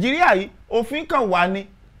Nàìjíríà yìí òfin kan wà ní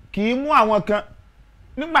kì í mú àwọn kan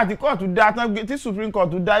nígbà tí kóòtù dá tán tí Supreme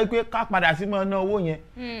Court dá pé ká padà sí máa ná owó yẹn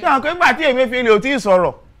tí àwọn kan nígbà tí Emefiele ò tí ì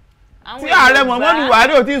sọ̀rọ̀ tí ààrẹ Muhammadu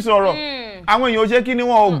Buhari ò tí ì sọ̀rọ̀ àwọn èèyàn ò ṣe kí ni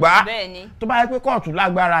wọn ò gbà tó bá yẹ pé kóòtù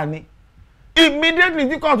lágbára ni immediately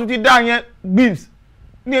tí kóòtù ti dá yẹn gbìms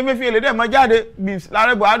ní Emefiele dẹ̀ mọ́ jáde gbìms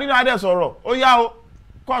láàrẹ Buhari náà dẹ̀ sọ̀rọ̀ ó yá o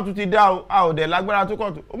kóòtù ti dá o a ò dẹ̀ lágbára tó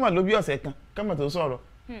kóòtù ó mọ̀ ló bí ọ̀sẹ̀ kan kẹ́mọ̀ tó sọ̀rọ̀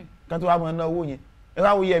kan tó wá mọ̀ ná owó yẹn ẹ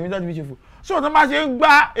wá wo iye ẹ̀mí tó ti fi ṣòfò so tó bá ṣe ń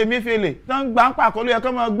gbá Emefiele tó ń gbá ń pàkọ́ ló yẹ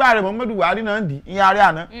kọ́ mọ́ gbá rẹ̀ Muhammadu Buhari náà ń dì ìyẹn ààrẹ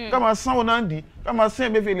àná kọ́ mọ́ sanwó náà ń dì kọ́ mọ́ sán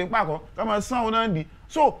Emefiele ń pàkọ́ kọ́ mọ́ sanwó náà ń dì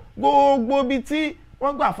so gbogbo bí tí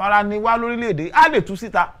wọ́n gbà fara ni wá lórílẹ̀‐èdè á lè tú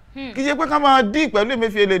síta kì í ṣe pé kọ́ mọ́ dì pẹ̀lú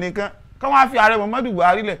Emefiele nìkan kọ́ wọ́n á fi ààrẹ Muhammadu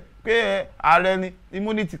Buhari lẹ̀ pé ààrẹ ni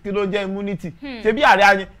immunity kí ló jẹ́ immunity ṣe bí ààrẹ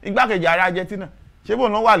ajẹ igbákejì ààrẹ Argentina ṣé bò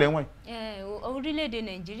ń wà lẹ́wọ̀n yìí. orílẹ̀-èdè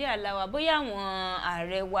Nàìjíríà la wà bóyá àwọn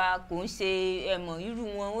ààrẹ wa kò ń ṣe ẹ̀mọ̀ irú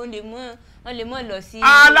wọn wọ́n lè mọ̀ lọ sí.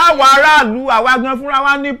 aláwọ̀ aráàlú àwa gan fúnra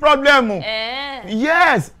wa ní pọ́blẹ́mù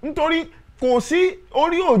yes nítorí kò sí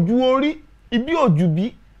orí òjú orí ibi òjú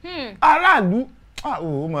bí aráàlú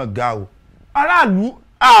ó mà ga o aráàlú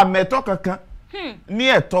àmẹ̀tọ́ kankan ní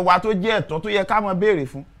ẹ̀tọ́ wa tó jẹ́ ẹ̀tọ́ tó yẹ ká mọ béèrè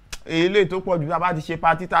fún èlé tó pọ̀ jù tá a bá ti ṣe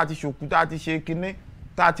patí tá a ti ṣòkú tá a ti ṣe kinní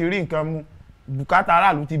tá a ti rí nǹkan mu bùkátà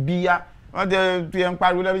aráàlú ti bí yá wọ́n ti ẹ̀ ń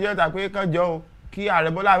pariwo lẹ́nu jẹ́ta pé kánjọ́ o kí ààrẹ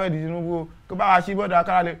Bọ́lá Ahmed Tinubu o kó bá wa ṣí bọ́dà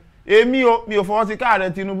kárálẹ̀ èmi o mi ò fọwọ́ sí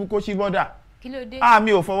káàrẹ Tinubu kó ṣí bọ́dà kí ló dé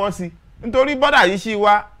mi ò fọwọ́ sí nítorí bọ́dà yìí ṣí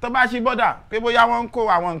wa tó bá ṣí bọ́dà pé bóyá wọ́n ń kó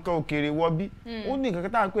àwọn nǹkan òkèèrè wọ bí ó ní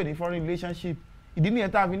nǹkan tá à ń pè ní foreign relationship ìdí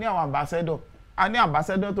nìyẹn tá a fi ní àwọn ambassador a ní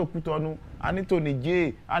ambassador tó Kútọ́nù a ní tó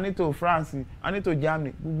Niger a ní tó France a ní tó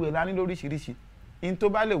Germany gbogbo ẹ̀ la ní lóríṣiríṣi in tó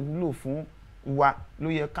bá lè wúlò fún wa ló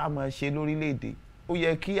yẹ ká máa ṣe lórílẹ̀‐èdè ó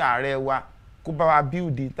yẹ kí ààrẹ wa kó bá wa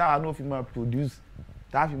build táwa náà fi máa produce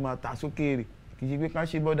táwa fi máa tà sókèèrè kì í ṣe pé kán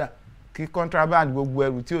ṣe bọ́dà kí contraband gbogbo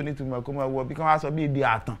ẹrù tí ò ní túmọ̀ kó máa wọ bí kán wá sọ bí ibi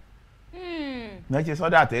àtàn náà ṣe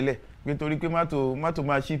sọ́dà tẹ́lẹ̀ pé torí pé mọ́tò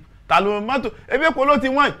máa ship ta ló mọ́tò ebi epo ló ti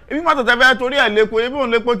wọ́n ebi mọ́tò tẹ́fẹ́ torí ẹ̀ lépo ebi òun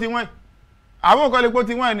lépo ti wọ́n àwọn nǹkan lépo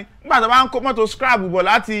tí wọ́n ní nígbà tó bá ń kó mọ́tò scrap bọ̀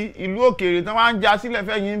láti ìlú òkèèrè tán wá ń já sílẹ̀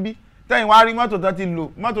fẹ́yìn bí tẹ́yìn wá rí mọ́tò tán ti lò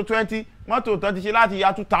mọ́tò 20 mọ́tò tán ti ṣe láti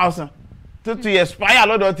ya 2000 tó ti expire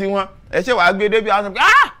lọ́dọ̀ tí wọ́n ẹ̀ṣẹ̀ wàá gbé débi àwọn sọ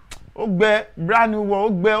ó gbẹ brand new wọ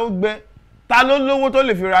ó gbẹ ta ló lówó tó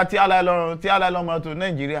lè fi ra tí aláìlọ́ mọ́tò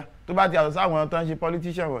Nàìjíríà tó bá ti àtọ̀ sáwọn tán ṣe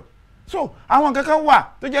politician wọ̀ so àwọn kankan wà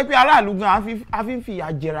tó jẹ́ pé aráàlú gan àfi ń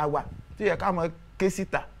fìyà jẹra wa tó yẹ ká mọ ké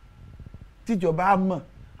síta tíjọba mọ̀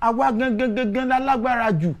àwa gangan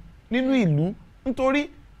lálágbára jù nínú ìlú nítorí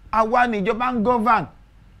àwa ni ìjọba ń govern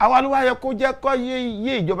àwa ló wá yẹ kó jẹ́ kó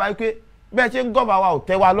yé ìjọba pé bẹ́ẹ̀ ṣe ń govern wa ò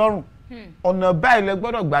tẹ́ wa lọ́rùn ọ̀nà báyìí lẹ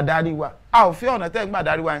gbọ́dọ̀ gbà darí wa a ò fẹ́ ọ̀nà tẹ́ gbà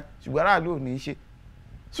darí wa yẹn ṣùgbọ́n aráàlú ò ní í ṣe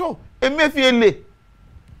so Emefiele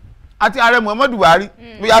àti ààrẹ Muhammadu Buhari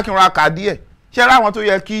bóyá kí n ra kàdí ẹ̀ ṣe ra àwọn tó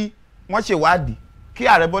yẹ kí wọ́n ṣèwádìí kí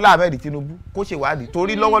ààrẹ Bọ́lá Ahmed Tinubu kó ṣèwádìí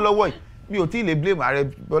torí lọ́wọ́lọ́wọ́ yìí mi ò tí ì lè blame ààrẹ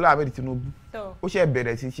Bọ́lá Ahmed Tinubu ó ṣe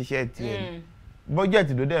bẹ̀rẹ̀ sí ṣiṣẹ́ tiẹ̀ ni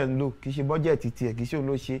bọ́jẹ̀tì ló dẹ̀ ń lò kì í ṣe bọ́jẹ̀tì tiẹ̀ kì í ṣe òun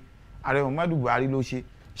ló ṣe ààrẹ Muhammadu Buhari ló ṣe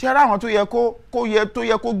ṣe ra àwọn tó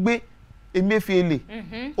yẹ kó gbé Emefiele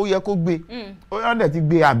ó yẹ kó gbé ó yẹ dẹ̀ ti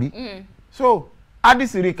gbé àbí so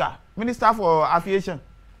Addis Rika Minister for Aviation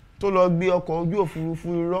tó lọ gbé ọkọ̀ ojú òfurufú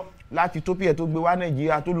irọ́ láti Ethiopia tó gbé wá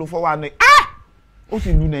Nàìjíríà tó lọ fọwọ́ àná ó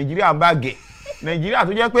sì lu Nàìjíríà bàgẹ́ Nàìjíríà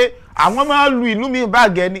tó jẹ́ pé àwọn máa lu ìlú mi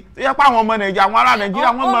bàgẹ́ ni tó jẹ́ pé àwọn ọmọ Nàìjíríà àwọn ará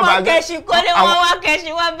Nàìjíríà wọ́n mọ̀ bàgẹ́ kẹ̀sì kọ́lé wọn wá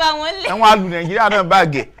kẹ̀sì wá bá wọn lé ẹ̀wọ̀n alu Nàìjíríà náà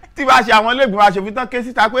bàgẹ́ tí bá ṣe àwọn lẹ́gbẹ̀ẹ́ aṣòfin tán ké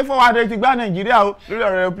síta pé fọwọ́ àná ti gbá Nàìjíríà o lórí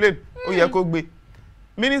ọ̀rọ̀ aeroplane ó yẹ kó gbé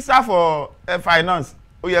Minister for Finance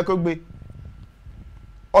ó yẹ kó gbé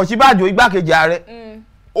Ọ̀ṣínbàjò igbákejì ààrẹ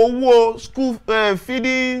owó school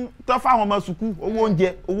feeding tó fáwọn ọmọ sùkúù owó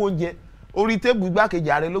oúnjẹ orí tébù igbákejì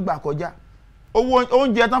ààrẹ ló gbà kọjá owó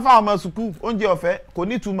oúnjẹ tán fáwọn ọmọ sùkúù oúnjẹ ọ̀fẹ́ kò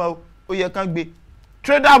ní ìtumọ̀ ó yẹ kán gbé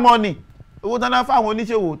trader money owó tán náà fáwọn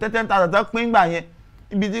oníṣòwò 10,000 tán pín gbà yẹn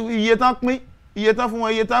ibi tí iye tán pín iye tán fún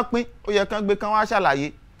wọn iye tán pín ó yẹ kán gbé kán wá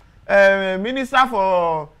ṣàlàyé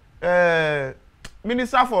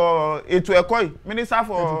Minister for ètò ẹ̀kọ́ yìí Minister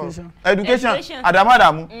for Education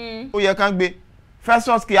Adamu ó yẹ kán gbé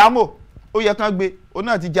Festus Keyamo ó yẹ kán gbé òun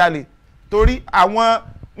náà ti jalè torí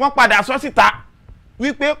wọ́n padà sọ síta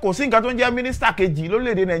wípé kò sí nǹkan tó ń jẹ́ mínísítà kejì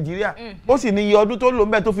lórílẹ̀‐èdè Nàìjíríà ó sì ní iye ọdún tó lò ń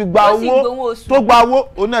bẹ̀ tó fi gba owó tó gba owó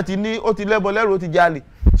òun náà ti ní ó ti lẹ́bọ lẹ́rù ó ti jalè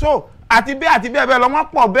so àti bẹ́ẹ̀ bẹ́ẹ̀ lọ wọ́n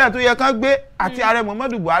pọ̀ bẹ́ẹ̀ tó yẹ kán gbé àti ààrẹ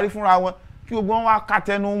Muhammadu Buhari fúnra wọn kí gbogbo wọn wá ka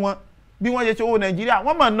tẹnu wọn bí wọ́n ṣe ṣe owó Nàìjíríà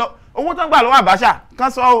wọ́n mọ̀ ná owó tán gbà lọ́wọ́ Abacha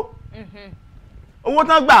kán sọ o owó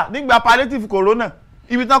tán gbà nígbà palliative corona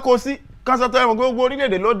ibi tán kó sí kan sọ tó ẹ̀wọ̀n gbogbo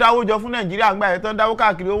orílẹ̀-èdè ló dáwó jọ fún Nàìjíríà gbà ẹ̀ tán dáwó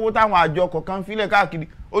káàkiri owó táwọn àjọ kọ̀ọ̀kan fílẹ̀ káàkiri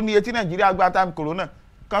ó ní iye tí Nàìjíríà gbà time corona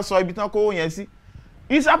kan sọ ibi tán kówó yẹn sí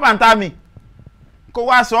Isa Pantami kó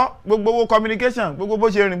wá sọ gbogbo owó communication gbogbo bó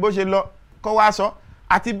ṣe rìn bó ṣe lọ kó wá sọ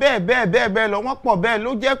àti bẹ́ẹ̀ lọ wọ́n pọ̀ bẹ́ẹ̀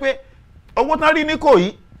ló jẹ́ pé owó tán rí ní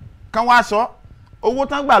Ìkòyí kan wá sọ owó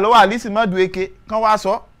tán gbà lọ́wọ́ Alice Madueke kan wá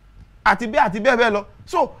sọ àti bẹ́ẹ̀ lọ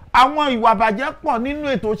so àwọn ìwà bàjẹ́ pọ̀ nínú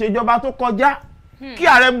ètò ìṣèjọba tó kọjá kí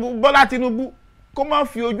ààrẹ Bọ́lá Tinubu kó má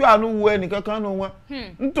fi ojú àánú wo ẹnìkankan nù wọn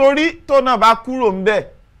nítorí tó náà bá kúrò ńbẹ̀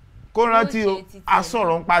kó rántí o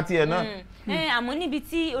asọ̀rọ̀ ń pa tiẹ̀ náà. àmọ́ níbi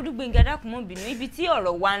tí Olúgbénga dákúnmọ́bìnú ibi tí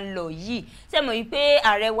ọ̀rọ̀ wa ń lọ yìí ṣe mọ̀ wípé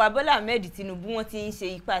ààrẹ wa Bọ́lá Ahmed Tinubu wọ́n ti ń ṣe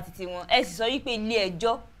ipá títí wọn ẹ sì sọ wípé ilé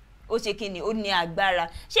ẹjọ́ ó ṣe kí ni ó ní agbára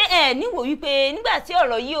ṣé ẹ níwò wípé nígbà tí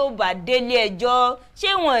ọ̀rọ̀ yìí ó bá délé ẹjọ́ ṣé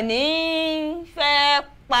wọ́n ní fẹ́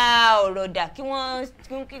pa ọ̀rọ̀ dà kí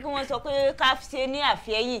wọ́n sọ pé ká ṣe ní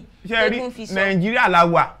àfẹ́yìn ṣe rí Nàìjíríà la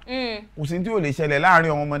wà kò sí tí ò lè ṣẹlẹ̀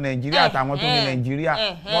láàrin ọmọ Nàìjíríà àtàwọn tó ní Nàìjíríà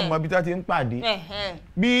wọ́n mọ ibi tó ti ń pàdé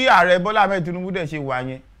bí ààrẹ Bọ́lá Ahmed Tinubu dẹ̀ ṣe wà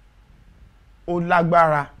yẹn ó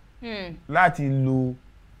lágbára láti lo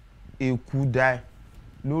èkúdà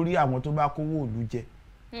lórí àwọn tó bá kówó òlú jẹ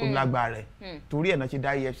ó lágbára ẹ̀ torí ẹ̀ náà ṣe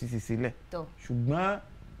dá EFCC sílẹ̀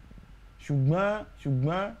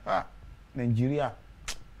ṣùgbọ́n Nàìjíríà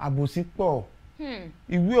àbòsí pọ̀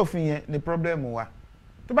ìwé òfin yẹn ni problem wa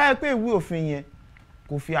tó bá yẹ pé ìwé òfin yẹn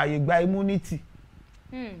kò fi àyè gba immunity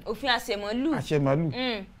òfin àṣẹmọ́lù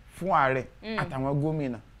fún ààrẹ àtàwọn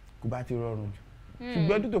gómìnà kò bá ti rọrùn jù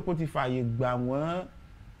ṣùgbọ́n dúdú kó ti fààyè gbà wọ́n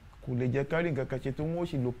kò lè jẹ́ kárí nǹkan kan ṣe tó wọ́n ó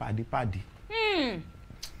sì lo pàdípàdí.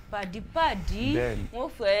 Pàdípàdí wọ́n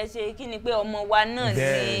fẹ́ ṣe kí ni pé ọmọ wa náà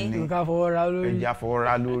ní. ká fọwọ́ra lórí. ẹja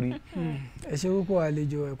fọwọ́ra lórí. ẹ ṣé púpọ̀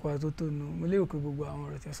àlejò ẹ̀kọ́ àtótónu mo lérò pé gbogbo àwọn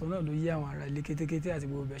ọ̀rọ̀ tẹ̀sán náà ló yí àwọn ará ilé kétékété àti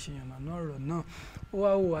gbogbo bẹ̀ ṣe yànnà náà ọ̀rọ̀ náà ó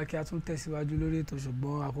wá wò wá kí a tún tẹ̀síwájú lórí ètò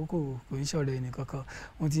ṣùgbọ́n àkókò kò ń ṣọ̀rọ̀ ẹnìkankan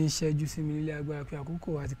wọ́n ti ń ṣẹ́jú sí mi nílé agbára pé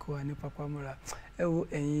àkókò wa ti kó wa ní pápámọ́ra ẹ wo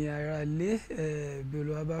ẹ̀yin ará ilé bí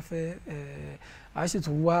Olúwa bá fẹ́ a sì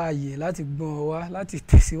tún wá àyè láti gbọ́n ọ wá láti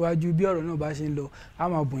tẹ̀síwájú bí ọ̀rọ̀ náà bá ṣe ń lọ a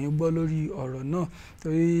máa bùn yín gbọ́ lórí ọ̀rọ̀ náà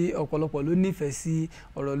torí ọ̀pọ̀lọpọ̀ ló nífẹ̀ẹ́ sí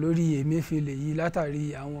ọ̀rọ̀ lórí Emefiele yìí látàrí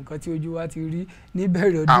àwọn nǹkan tí ojú wa ti rí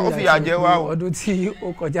níbẹ̀rẹ̀ ọdún àti ọdún tí ó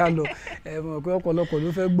kọjá lọ mọ̀ pé ọ̀pọ̀lọpọ̀ ló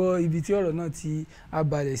fẹ́ gbọ́ ibi tí ọ̀rọ̀ náà ti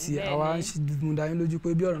abalẹ̀ sí àwa ń mú dá yín lójú pé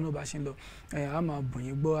bí ọ̀rọ̀ náà bá ṣe ń lọ a máa bùn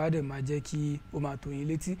yín gbọ́ á dẹ̀ máa jẹ́ kí ó máa tó yín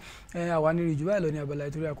létí àwa ní rí jù báyìí lọ ní abala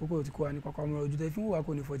ìtorí àkókò tí kò wá ní pápá mọ́ra ojú tẹ́ fi ń wà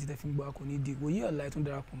kò ní fọ́ tí tẹ́ fi ń gbọ́ kò ní di ìwòye ọ̀la ẹ̀ tún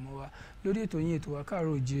darapọ̀ mọ́ wa lórí ètò yín ètò wa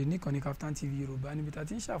Kaaro Oojire níkànnì Kaftan TV Yoruba níbi tá a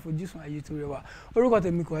ti ń ṣàfojúsùn ayé tó rẹwà orúkọ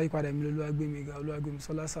tèmi kò wáyé padà mi Olúwagbémiga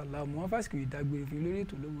Olúwagbémisọ́lá SALAU wọ́n fásitì ìdágbére fún lórí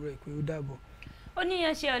ètò lówùúrọ̀ ìpè ó dàbọ̀.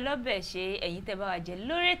 Oníyanṣe ọlọ́bẹ̀ ṣe ẹ̀yin tẹ́ bá wa jẹ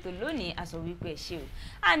lórí ètò lónìí aṣọ wípé ẹ ṣé o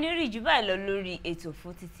a ní rí jù báyìí lọ lórí ètò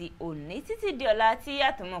fún títí òní títí di ọ̀la tí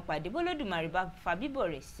àtọmọ pàdé bólódùmarè bá fa bíbọ̀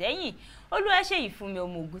rẹ̀ sẹ́yìn Olúwaṣeyìfúnmi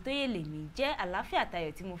ọmọ Ògúntóyè lèmi jẹ́ àlàáfíà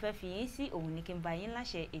tayọ̀ tí mo fẹ́ fi yín sí òun ní kí n bá yín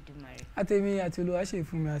láṣẹ Èdùmàrè. àtẹ̀mí àti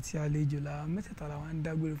Olúwaṣeyìfúnmi àti àlejò la mẹ́tẹ̀ẹ̀ta làwọn ń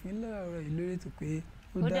dágbére fún yín lọ́rọ̀ yìí lórí ètò pé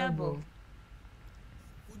ó dàbọ̀.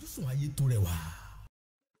 ojúsùn ayé tó rẹwà.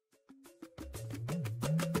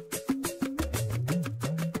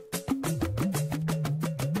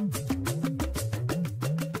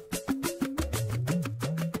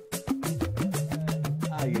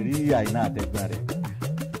 àìrí àìná àtẹ̀gbọ́n rẹ̀.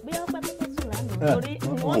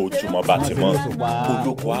 ojúmọ́ bá ti mọ́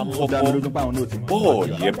olóko amọ́bọ́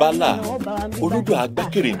bọ́ọ̀yẹ́ bálà olódò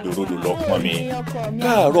agbákèrèǹdòrodò lọ pọn mi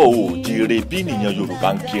Káàárọ̀ Oòjíire bí nìyẹn Yorùbá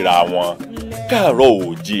ń kíra wọn Káàárọ̀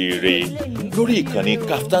Oòjíire lórí ìkànnì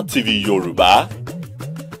Kaftan TV Yoruba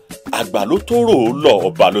àgbà ló tó rò ó lọ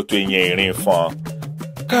ọba ló tó yẹn ìrìn fọn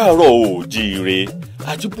Káàárọ̀ Oòjíire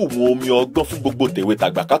àjíbùmọ̀ omi ọgbọ́n fún gbogbo tèwe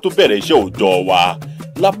tàgbà ká tó bẹ̀rẹ̀ iṣẹ́ òòjọ́ wa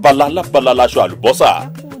lábala láṣọ àlùbọ́sà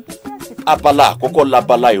abala àkọ́kọ́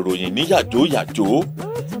labala ìròyìn ní yàjóyàjó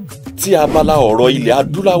tí abala ọ̀rọ̀ ilẹ̀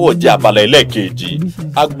adúláwọ̀ jẹ́ abala ẹlẹ́ẹ̀kejì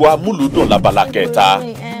agbo amúlùdùn labala kẹta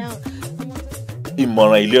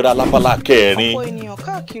ìmọ̀ràn ìlera labala kẹrin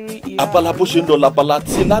abala bó ṣe ń lọ labala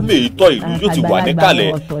tí lámèyítọ́ ìlú yóò ti wà níkàlẹ̀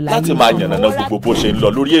láti máa yànnàná gbogbo bó ṣe ń lọ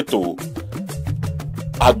lórí ètò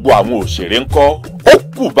agbo àwọn òṣèré ńkọ́ ó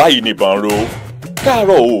kù báyìí nìbọn ro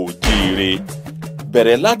Káàárọ̀ Oòjíire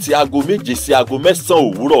bẹ̀rẹ̀ láti aago 7 sí aago 9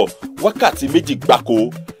 òwúrọ̀ wákàtí 2 gbáko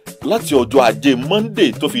láti ọjọ́ ajé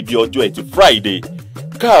Monday tó fi di ọjọ́ ẹtì Friday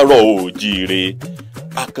Káàárọ̀ Oòjíire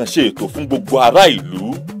àkànṣe ètò fún gbogbo ará ìlú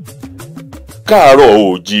Káàárọ̀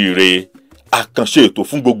Oòjíire àkànṣe ètò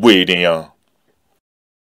fún gbogbo ènìyàn.